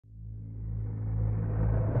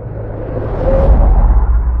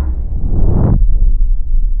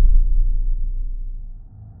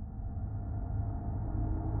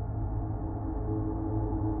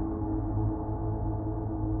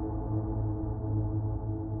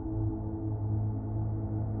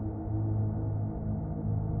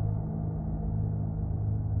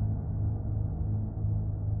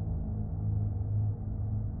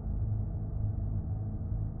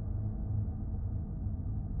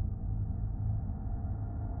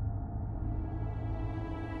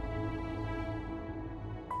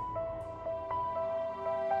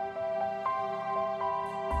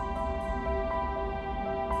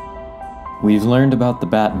We've learned about the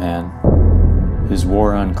Batman, his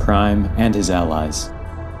war on crime, and his allies.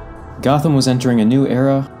 Gotham was entering a new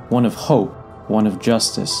era, one of hope, one of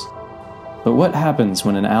justice. But what happens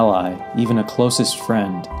when an ally, even a closest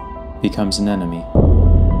friend, becomes an enemy?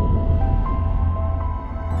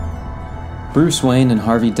 Bruce Wayne and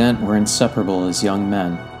Harvey Dent were inseparable as young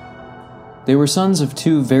men. They were sons of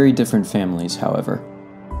two very different families, however.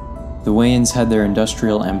 The Waynes had their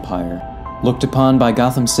industrial empire, looked upon by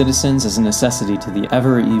Gotham citizens as a necessity to the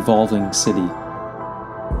ever-evolving city.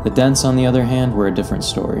 The Dents, on the other hand, were a different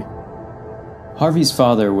story. Harvey's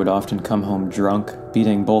father would often come home drunk,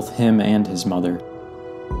 beating both him and his mother.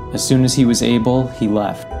 As soon as he was able, he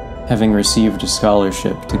left, having received a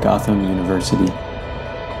scholarship to Gotham University.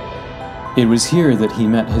 It was here that he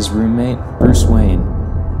met his roommate, Bruce Wayne,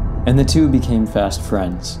 and the two became fast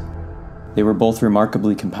friends. They were both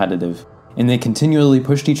remarkably competitive, and they continually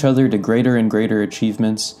pushed each other to greater and greater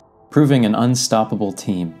achievements, proving an unstoppable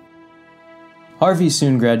team. Harvey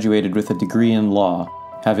soon graduated with a degree in law,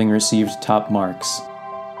 having received top marks.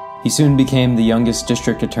 He soon became the youngest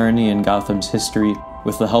district attorney in Gotham's history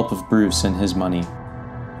with the help of Bruce and his money.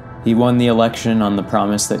 He won the election on the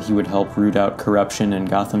promise that he would help root out corruption in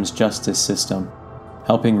Gotham's justice system,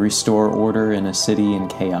 helping restore order in a city in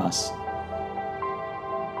chaos.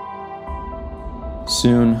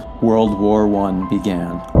 Soon, World War I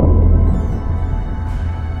began.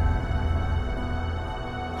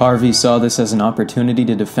 Harvey saw this as an opportunity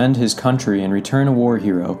to defend his country and return a war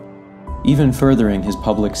hero, even furthering his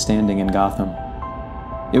public standing in Gotham.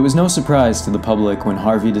 It was no surprise to the public when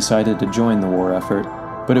Harvey decided to join the war effort,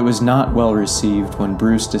 but it was not well received when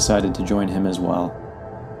Bruce decided to join him as well.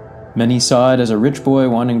 Many saw it as a rich boy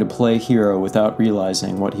wanting to play hero without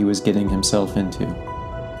realizing what he was getting himself into.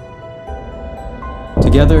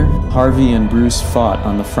 Together, Harvey and Bruce fought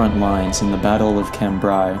on the front lines in the Battle of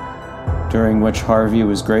Cambrai, during which Harvey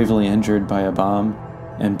was gravely injured by a bomb,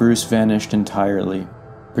 and Bruce vanished entirely,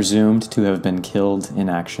 presumed to have been killed in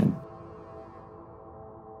action.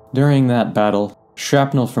 During that battle,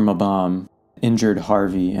 shrapnel from a bomb injured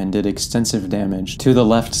Harvey and did extensive damage to the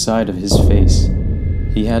left side of his face.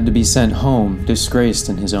 He had to be sent home, disgraced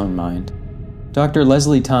in his own mind. Dr.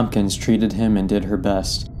 Leslie Tompkins treated him and did her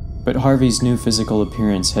best, but Harvey's new physical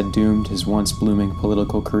appearance had doomed his once blooming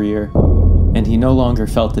political career, and he no longer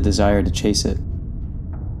felt the desire to chase it.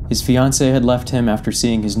 His fiancée had left him after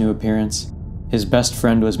seeing his new appearance, his best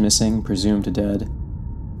friend was missing, presumed dead,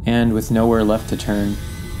 and with nowhere left to turn,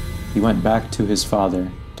 he went back to his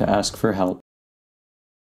father to ask for help.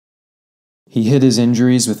 He hid his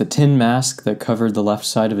injuries with a tin mask that covered the left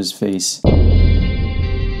side of his face,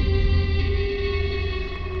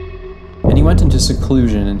 and he went into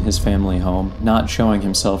seclusion in his family home, not showing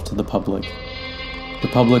himself to the public. The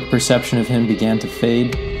public perception of him began to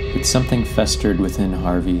fade, but something festered within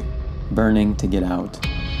Harvey, burning to get out.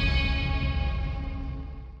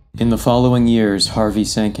 In the following years, Harvey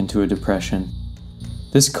sank into a depression.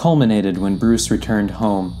 This culminated when Bruce returned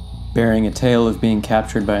home, bearing a tale of being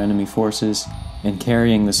captured by enemy forces and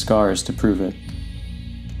carrying the scars to prove it.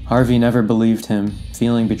 Harvey never believed him,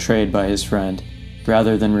 feeling betrayed by his friend,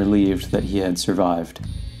 rather than relieved that he had survived.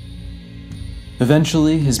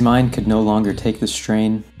 Eventually, his mind could no longer take the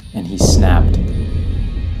strain, and he snapped.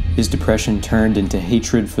 His depression turned into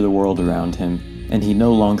hatred for the world around him, and he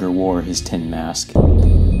no longer wore his tin mask.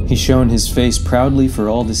 He shone his face proudly for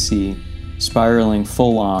all to see, spiraling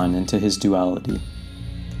full on into his duality.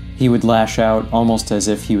 He would lash out almost as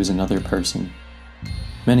if he was another person.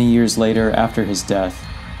 Many years later, after his death,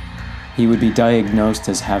 he would be diagnosed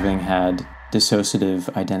as having had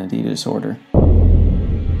dissociative identity disorder.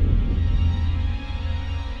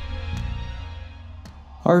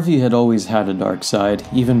 Harvey had always had a dark side,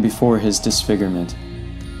 even before his disfigurement.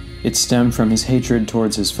 It stemmed from his hatred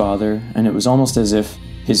towards his father, and it was almost as if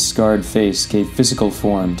his scarred face gave physical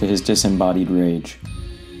form to his disembodied rage.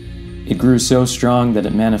 It grew so strong that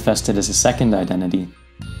it manifested as a second identity,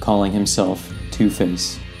 calling himself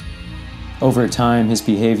Two-Face. Over time, his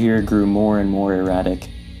behavior grew more and more erratic,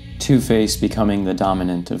 Two-Face becoming the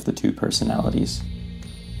dominant of the two personalities.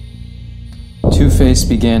 Two-Face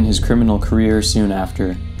began his criminal career soon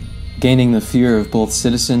after, gaining the fear of both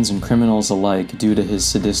citizens and criminals alike due to his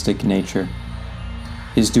sadistic nature.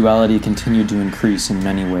 His duality continued to increase in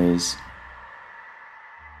many ways.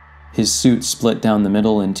 His suit split down the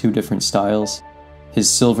middle in two different styles, his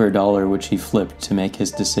silver dollar which he flipped to make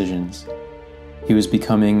his decisions. He was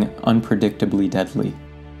becoming unpredictably deadly.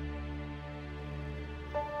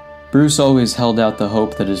 Bruce always held out the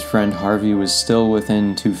hope that his friend Harvey was still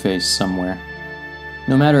within Two-Face somewhere.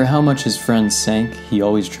 No matter how much his friend sank, he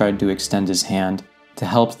always tried to extend his hand to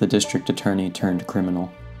help the district attorney turned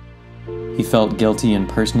criminal. He felt guilty and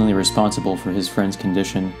personally responsible for his friend's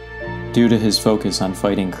condition due to his focus on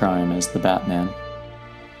fighting crime as the Batman.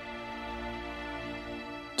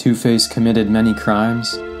 Two-Face committed many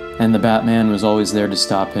crimes, and the Batman was always there to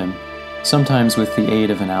stop him, sometimes with the aid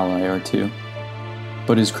of an ally or two.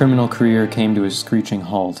 But his criminal career came to a screeching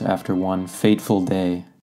halt after one fateful day.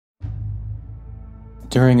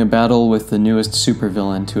 During a battle with the newest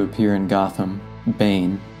supervillain to appear in Gotham,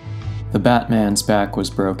 Bane, the Batman's back was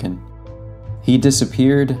broken. He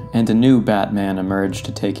disappeared, and a new Batman emerged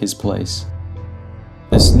to take his place.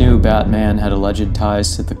 This new Batman had alleged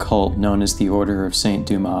ties to the cult known as the Order of Saint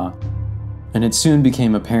Dumas, and it soon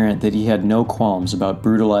became apparent that he had no qualms about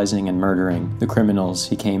brutalizing and murdering the criminals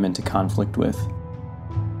he came into conflict with.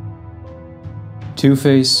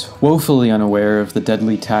 Two-Face, woefully unaware of the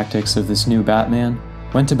deadly tactics of this new Batman,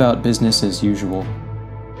 went about business as usual,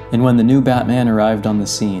 and when the new Batman arrived on the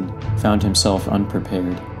scene, found himself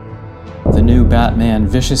unprepared. The new Batman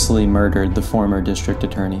viciously murdered the former district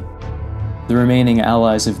attorney. The remaining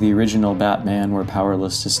allies of the original Batman were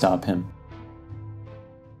powerless to stop him.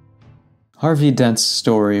 Harvey Dent's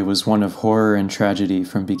story was one of horror and tragedy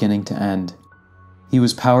from beginning to end. He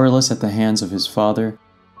was powerless at the hands of his father,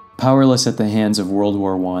 powerless at the hands of World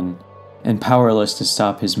War I, and powerless to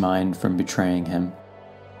stop his mind from betraying him.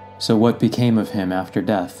 So what became of him after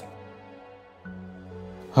death?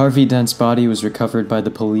 Harvey Dent's body was recovered by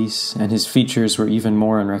the police, and his features were even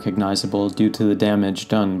more unrecognizable due to the damage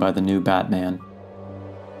done by the new Batman.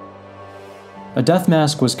 A death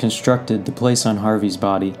mask was constructed to place on Harvey's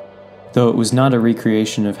body, though it was not a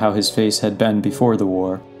recreation of how his face had been before the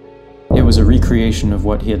war. It was a recreation of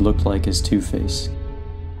what he had looked like as Two-Face.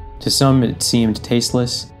 To some it seemed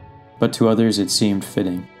tasteless, but to others it seemed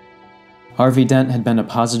fitting. Harvey Dent had been a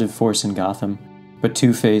positive force in Gotham, but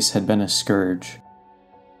Two-Face had been a scourge.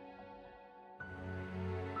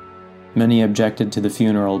 Many objected to the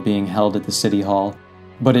funeral being held at the City Hall,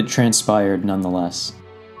 but it transpired nonetheless.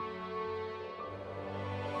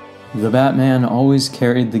 The Batman always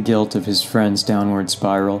carried the guilt of his friend's downward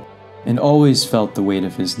spiral, and always felt the weight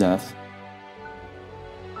of his death.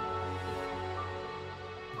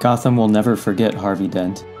 Gotham will never forget Harvey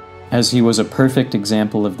Dent, as he was a perfect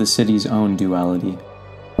example of the city's own duality,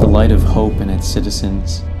 the light of hope in its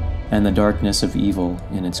citizens, and the darkness of evil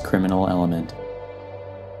in its criminal element.